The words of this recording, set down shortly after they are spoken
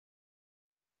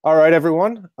All right,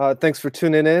 everyone. Thanks for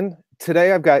tuning in.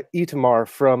 Today, I've got Itamar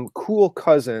from Cool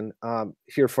Cousin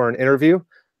here for an interview.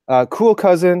 Cool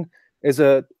Cousin is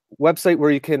a website where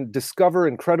you can discover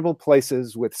incredible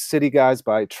places with city guides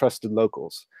by trusted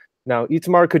locals. Now,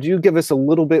 Itamar, could you give us a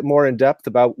little bit more in depth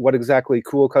about what exactly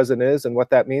Cool Cousin is and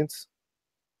what that means?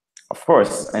 Of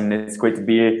course, and it's great to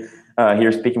be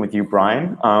here speaking with you,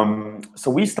 Brian.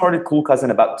 So we started Cool Cousin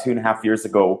about 2.5 years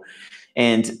ago,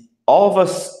 and all of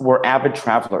us were avid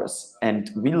travelers,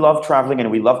 and we love traveling, and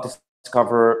we love to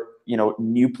discover,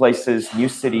 new places, new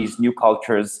cities, new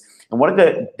cultures. And one of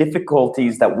the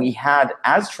difficulties that we had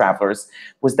as travelers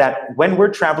was that when we're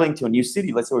traveling to a new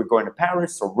city, let's say we're going to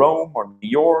Paris or Rome or New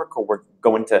York, or we're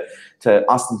going to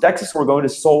Austin, Texas, or we're going to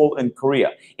Seoul in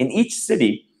Korea. In each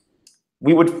city,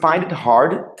 we would find it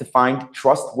hard to find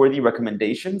trustworthy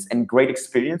recommendations and great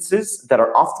experiences that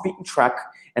are off the beaten track,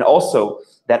 and also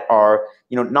that are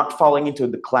not falling into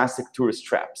the classic tourist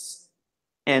traps.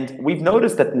 And we've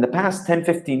noticed that in the past 10,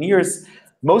 15 years,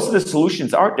 most of the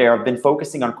solutions out there have been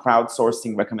focusing on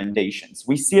crowdsourcing recommendations.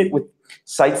 We see it with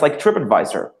sites like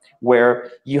TripAdvisor,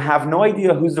 where you have no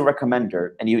idea who's the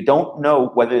recommender, and you don't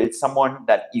know whether it's someone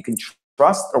that you can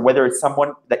trust or whether it's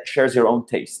someone that shares your own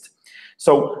taste.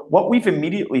 So what we've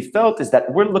immediately felt is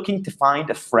that we're looking to find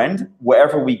a friend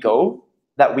wherever we go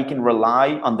that we can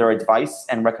rely on their advice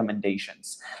and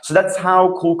recommendations. So that's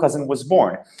how Cool Cousin was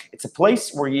born. It's a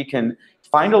place where you can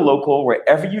find a local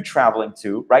wherever you're traveling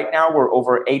to. Right now, we're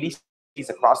over 80 cities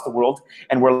across the world,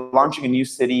 and we're launching a new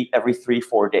city every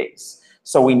 3-4 days.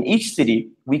 So in each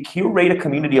city, we curate a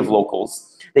community of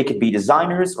locals. They could be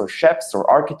designers or chefs or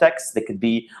architects. They could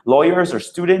be lawyers or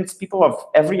students, people of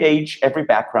every age, every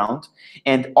background.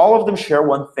 And all of them share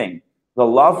one thing: the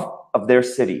love of their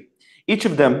city. Each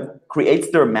of them creates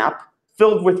their map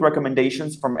filled with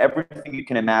recommendations from everything you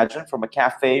can imagine, from a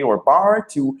cafe or bar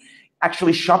to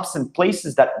actually shops and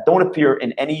places that don't appear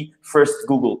in any first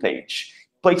Google page,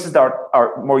 places that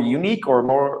are more unique or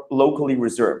more locally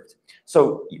reserved.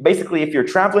 So basically, if you're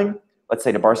traveling, let's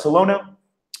say to Barcelona,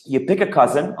 you pick a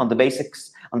cousin on the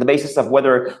basis of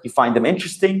whether you find them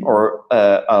interesting or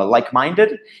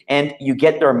like-minded, and you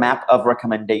get their map of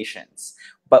recommendations.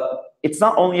 But it's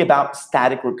not only about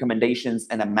static recommendations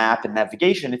and a map and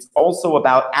navigation, it's also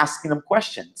about asking them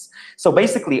questions. So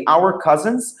basically, our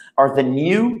cousins are the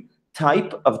new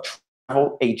type of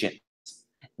travel agent.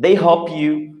 They help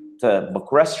you to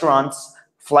book restaurants,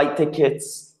 flight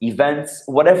tickets, events,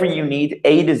 whatever you need,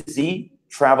 A to Z,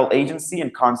 travel agency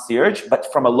and concierge,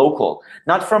 but from a local,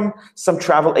 not from some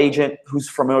travel agent who's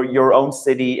from your own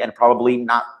city and probably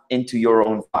not into your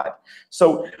own vibe.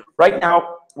 So right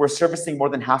now, we're servicing more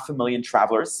than 500,000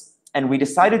 travelers, and we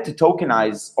decided to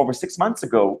tokenize over 6 months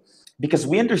ago because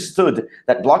we understood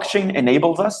that blockchain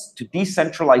enables us to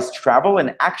decentralize travel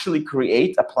and actually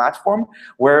create a platform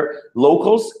where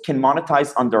locals can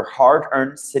monetize on their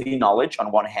hard-earned city knowledge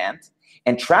on one hand,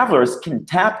 and travelers can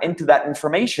tap into that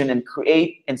information and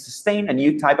create and sustain a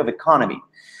new type of economy.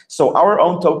 So our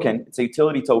own token, it's a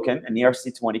utility token, an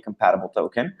ERC20 compatible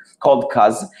token called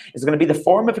CUZ, is going to be the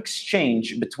form of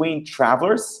exchange between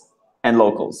travelers and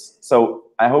locals. So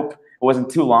I hope it wasn't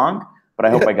too long, but I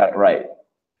hope I got it right.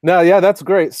 No, yeah, that's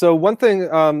great. So one thing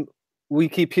we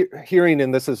keep hearing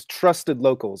in this is trusted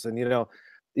locals. And,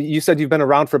 you said you've been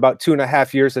around for about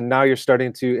 2.5 years, and now you're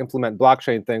starting to implement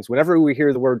blockchain things. Whenever we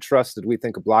hear the word trusted, we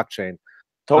think of blockchain.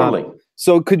 Totally.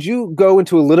 So could you go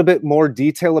into a little bit more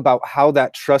detail about how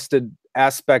that trusted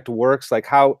aspect works? Like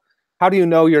how do you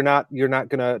know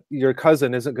your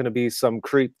cousin isn't gonna be some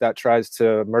creep that tries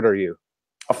to murder you?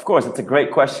 Of course, it's a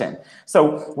great question.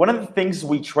 So one of the things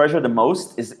we treasure the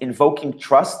most is invoking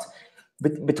trust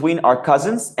between our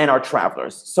cousins and our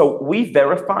travelers. So we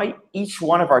verify each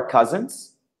one of our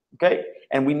cousins, okay?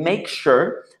 And we make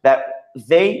sure that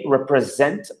they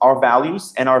represent our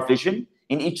values and our vision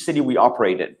in each city we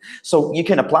operate in. So you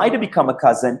can apply to become a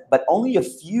cousin, but only a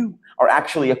few are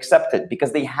actually accepted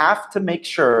because they have to make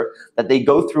sure that they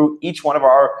go through each one of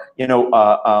our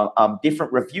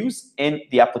different reviews in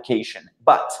the application.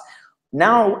 But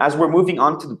now, as we're moving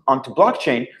onto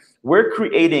blockchain, we're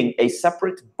creating a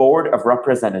separate board of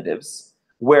representatives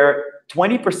where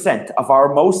 20% of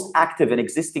our most active and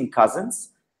existing cousins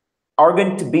are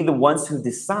going to be the ones who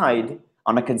decide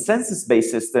on a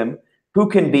consensus-based system who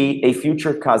can be a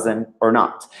future cousin or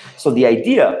not. So the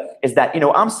idea is that,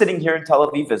 I'm sitting here in Tel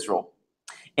Aviv, Israel,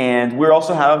 and we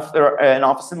also have an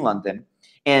office in London,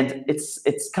 and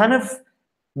it's kind of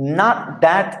not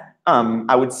that,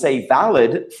 I would say,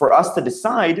 valid for us to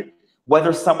decide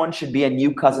whether someone should be a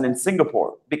new cousin in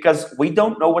Singapore, because we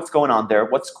don't know what's going on there,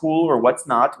 what's cool or what's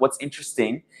not, what's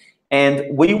interesting.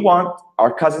 And we want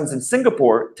our cousins in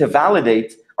Singapore to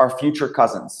validate our future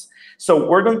cousins. So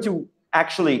we're going to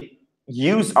actually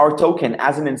use our token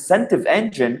as an incentive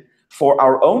engine for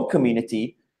our own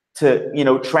community to,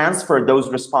 transfer those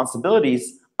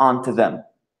responsibilities onto them.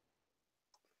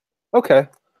 Okay.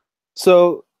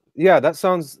 So yeah, that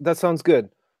sounds good.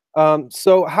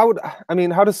 So how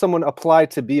does someone apply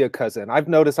to be a cousin? I've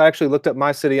noticed, I actually looked up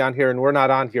my city on here and we're not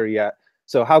on here yet.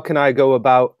 So how can I go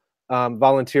about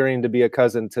volunteering to be a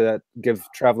cousin to give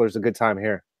travelers a good time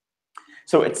here?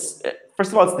 So it's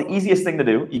first of all, it's the easiest thing to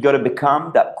do. You go to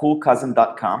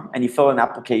become.coolcousin.com and you fill an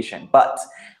application. But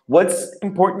what's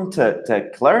important to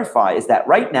clarify is that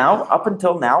right now, up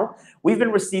until now, we've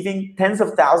been receiving tens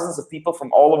of thousands of people from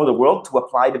all over the world to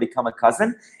apply to become a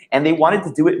cousin, and they wanted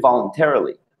to do it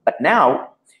voluntarily. But now,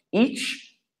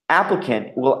 each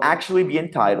applicant will actually be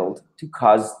entitled to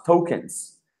cuz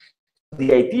tokens.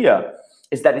 The idea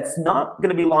is that it's not going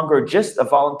to be longer just a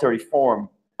voluntary form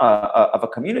of a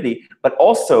community, but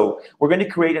also we're going to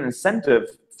create an incentive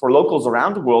for locals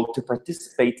around the world to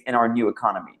participate in our new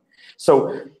economy.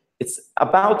 So it's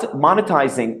about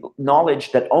monetizing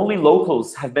knowledge that only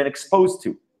locals have been exposed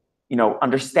to,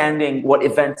 understanding what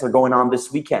events are going on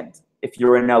this weekend if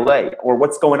you're in LA, or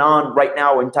what's going on right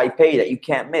now in Taipei that you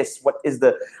can't miss. What is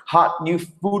the hot new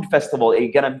food festival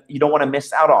you don't want to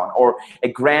miss out on, or a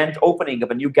grand opening of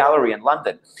a new gallery in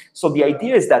London. So the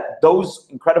idea is that those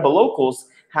incredible locals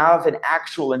have an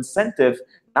actual incentive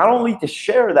not only to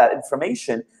share that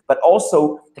information, but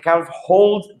also to kind of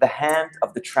hold the hand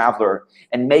of the traveler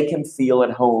and make him feel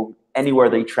at home anywhere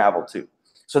they travel to.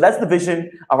 So that's the vision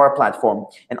of our platform.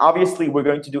 And obviously, we're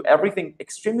going to do everything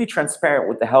extremely transparent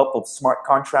with the help of smart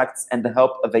contracts and the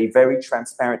help of a very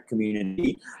transparent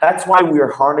community. That's why we are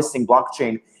harnessing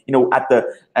blockchain, at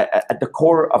the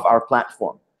core of our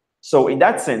platform. So in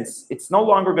that sense, it's no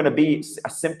longer going to be a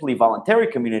simply voluntary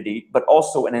community, but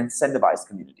also an incentivized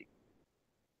community.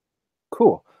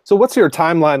 Cool. So what's your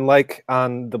timeline like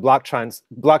on the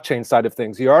blockchain side of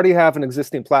things? You already have an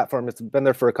existing platform. It's been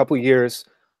there for a couple of years.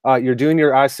 You're doing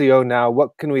your ICO now.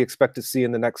 What can we expect to see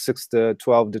in the next 6 to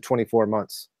 12 to 24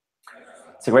 months?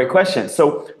 It's a great question.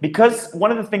 So because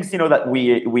one of the things, that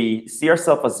we see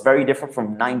ourselves as very different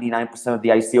from 99% of the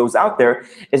ICOs out there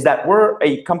is that we're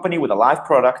a company with a live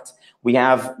product. We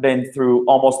have been through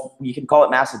almost, you can call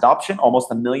it mass adoption, almost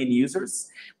 1 million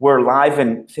users. We're live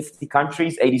in 50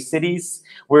 countries, 80 cities.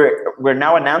 We're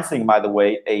now announcing, by the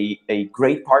way, a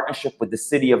great partnership with the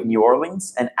city of New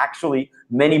Orleans, and actually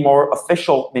many more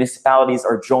official municipalities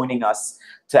are joining us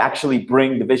to actually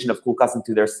bring the vision of Cool Cousin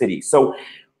to their city. So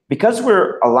because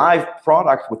we're a live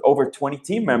product with over 20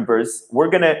 team members, we're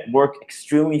going to work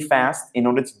extremely fast in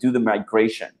order to do the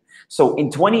migration. So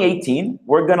in 2018,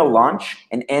 we're going to launch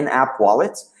an in-app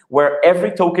wallet where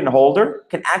every token holder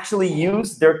can actually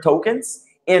use their tokens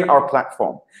in our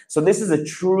platform. So this is a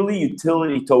truly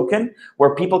utility token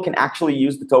where people can actually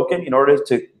use the token in order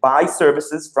to buy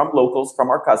services from locals, from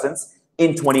our cousins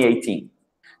in 2018.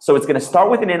 So it's going to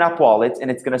start with an in-app wallet, and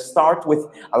it's going to start with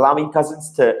allowing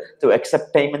cousins to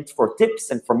accept payment for tips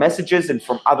and for messages and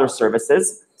from other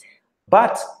services.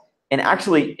 But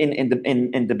actually, in the end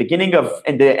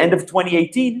of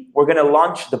 2018, we're going to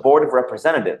launch the board of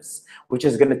representatives, which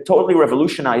is going to totally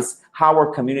revolutionize how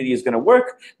our community is going to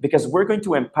work, because we're going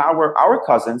to empower our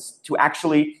cousins to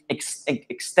actually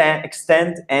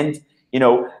extend and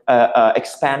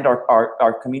expand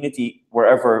our community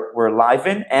wherever we're live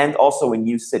in, and also in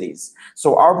new cities.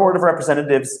 So our board of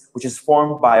representatives, which is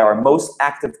formed by our most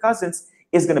active cousins,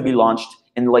 is going to be launched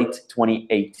in late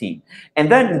 2018. And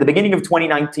then in the beginning of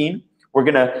 2019, we're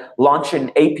going to launch an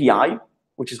API,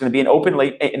 which is going to be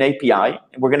an API.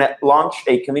 And we're going to launch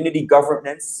a community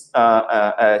governance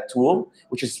tool,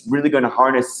 which is really going to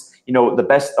harness the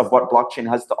best of what blockchain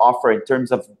has to offer in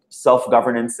terms of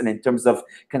self-governance and in terms of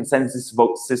consensus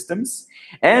vote systems.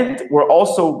 And we're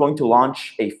also going to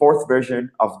launch a 4th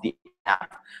version of the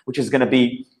app, which is going to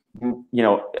be,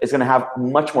 it's going to have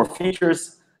much more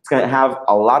features. It's going to have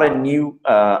a lot of new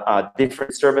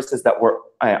different services that we're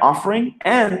offering.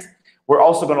 And we're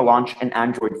also going to launch an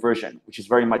Android version, which is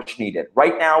very much needed.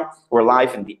 Right now, we're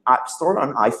live in the App Store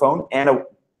on iPhone and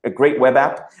a great web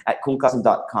app at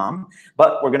coolcousin.com,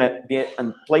 but we're going to be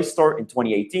on Play Store in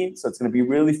 2018. So it's going to be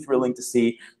really thrilling to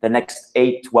see the next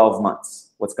 8-12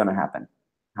 months, what's going to happen,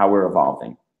 how we're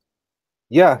evolving.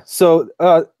 Yeah. So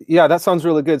yeah, that sounds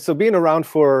really good. So being around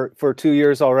for 2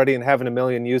 years already and having 1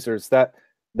 million users, that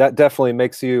definitely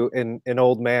makes you an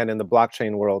old man in the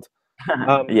blockchain world.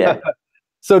 Yeah.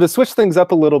 So to switch things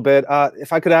up a little bit,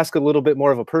 if I could ask a little bit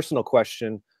more of a personal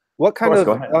question, What kind course, of,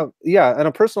 go ahead. yeah, on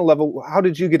a personal level, how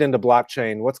did you get into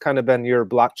blockchain? What's kind of been your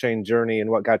blockchain journey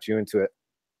and what got you into it?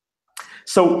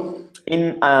 So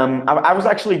I was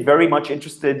actually very much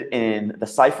interested in the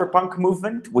cypherpunk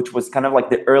movement, which was kind of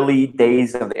like the early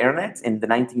days of the internet in the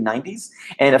 1990s.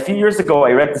 And a few years ago,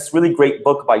 I read this really great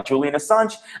book by Julian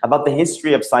Assange about the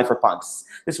history of cypherpunks.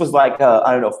 This was like,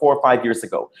 I don't know, 4 or 5 years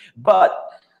ago. But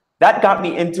that got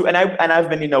me into, and I've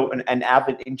been, an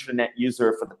avid internet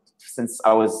user since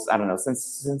I was, I don't know,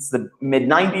 since the mid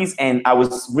 90s, and I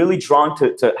was really drawn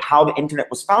to how the internet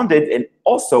was founded, and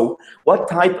also what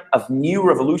type of new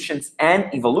revolutions and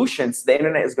evolutions the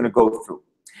internet is going to go through.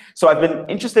 So I've been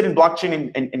interested in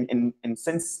blockchain and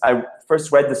since I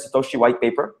first read the Satoshi white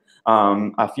paper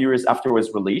a few years after it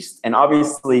was released, and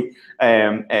obviously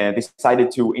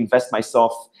decided to invest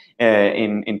myself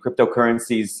in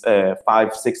cryptocurrencies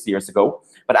 5, 6 years ago.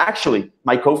 But actually,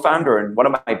 my co-founder and one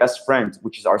of my best friends,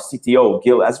 which is our CTO,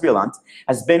 Gil Azrielant,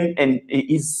 has been, and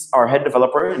he's our head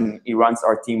developer, and he runs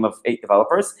our team of 8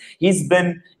 developers. He's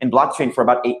been in blockchain for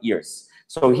about 8 years.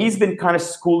 So he's been kind of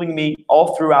schooling me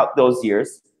all throughout those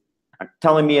years,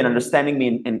 telling me and understanding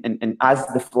me and as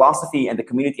the philosophy and the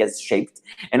community has shaped.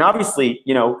 And obviously,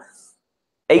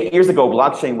 8 years ago,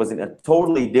 blockchain was in a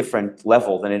totally different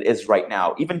level than it is right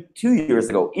now, even 2 years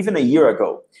ago, even a year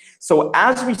ago. So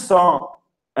as we saw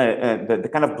the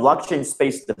kind of blockchain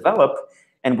space develop,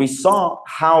 and we saw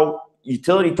how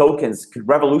utility tokens could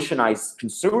revolutionize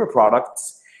consumer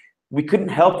products, we couldn't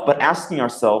help but asking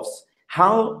ourselves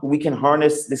how we can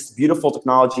harness this beautiful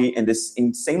technology and this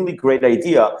insanely great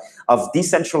idea of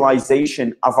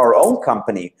decentralization of our own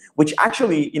company, which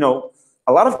actually,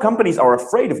 a lot of companies are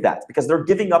afraid of that because they're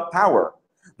giving up power.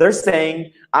 They're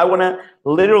saying, I want to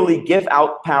literally give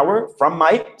out power from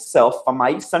myself, from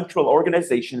my central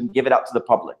organization, and give it out to the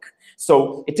public.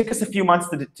 So it took us a few months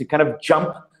to kind of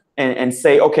jump and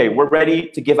say, okay, we're ready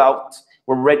to give out,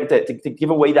 we're ready to give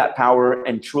away that power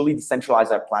and truly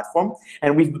decentralize our platform.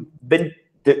 And we've been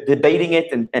debating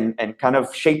it and kind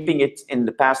of shaping it in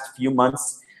the past few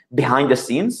months behind the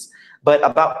scenes. But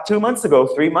about 2 months ago,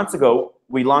 3 months ago,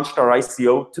 we launched our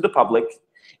ICO to the public,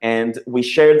 and we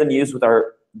shared the news with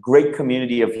our great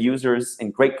community of users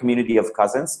and great community of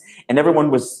cousins, and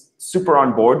everyone was super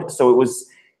on board. So it was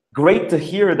great to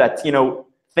hear that,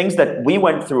 things that we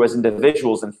went through as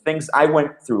individuals and things I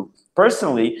went through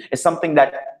personally is something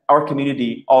that our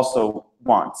community also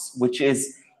wants, which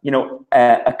is,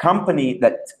 a company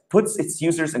that puts its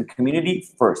users and community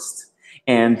first.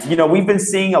 And we've been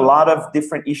seeing a lot of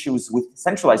different issues with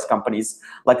centralized companies,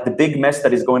 like the big mess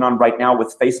that is going on right now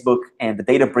with Facebook and the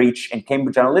data breach and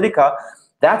Cambridge Analytica.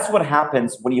 That's what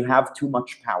happens when you have too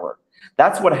much power.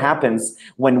 That's what happens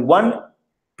when one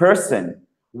person,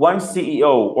 one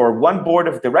CEO, or one board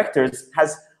of directors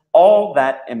has all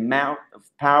that amount of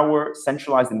power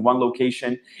centralized in one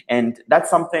location. And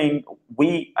that's something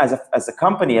we as a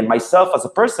company and myself as a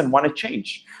person want to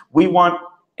change. We want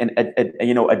a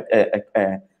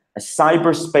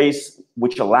cyberspace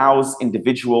which allows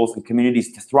individuals and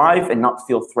communities to thrive and not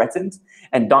feel threatened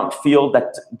and not feel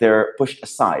that they're pushed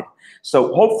aside.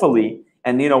 So hopefully,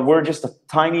 and we're just a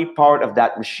tiny part of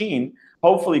that machine,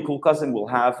 hopefully Cool Cousin will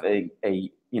have a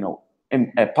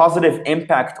positive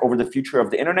impact over the future of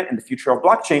the internet and the future of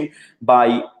blockchain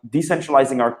by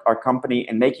decentralizing our company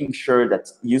and making sure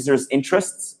that users'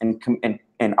 interests and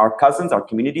our cousins, our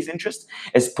community's interest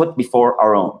is put before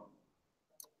our own.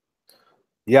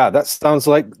 Yeah, that sounds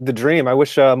like the dream. I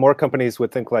wish more companies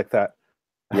would think like that.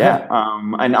 Yeah,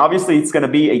 and obviously it's going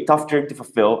to be a tough dream to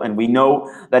fulfill, and we know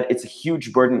that it's a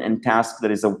huge burden and task that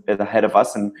is ahead of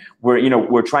us. And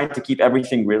we're trying to keep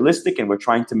everything realistic, and we're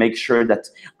trying to make sure that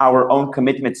our own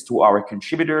commitments to our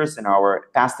contributors and our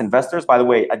past investors. By the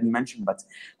way, I didn't mention, but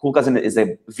Cool Cousin is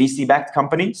a VC-backed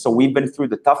company, so we've been through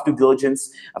the tough due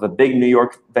diligence of a big New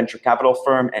York venture capital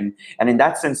firm, and in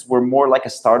that sense, we're more like a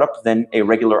startup than a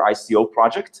regular ICO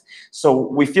project. So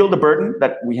we feel the burden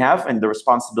that we have and the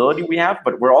responsibility we have,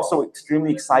 but we're also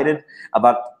extremely excited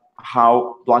about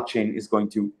how blockchain is going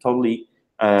to totally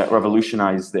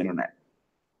revolutionize the internet.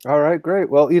 All right, great.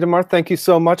 Well, Itamar, thank you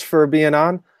so much for being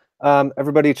on.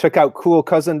 Everybody check out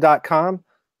coolcousin.com.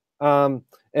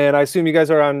 And I assume you guys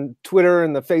are on Twitter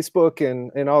and the Facebook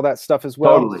and all that stuff as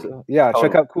well. Totally. So, yeah, totally.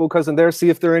 Check out Cool Cousin there. See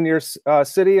if they're in your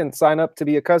city and sign up to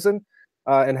be a cousin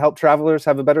and help travelers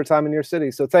have a better time in your city.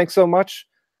 So thanks so much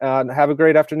and have a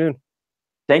great afternoon.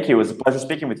 Thank you. It was a pleasure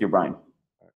speaking with you, Brian.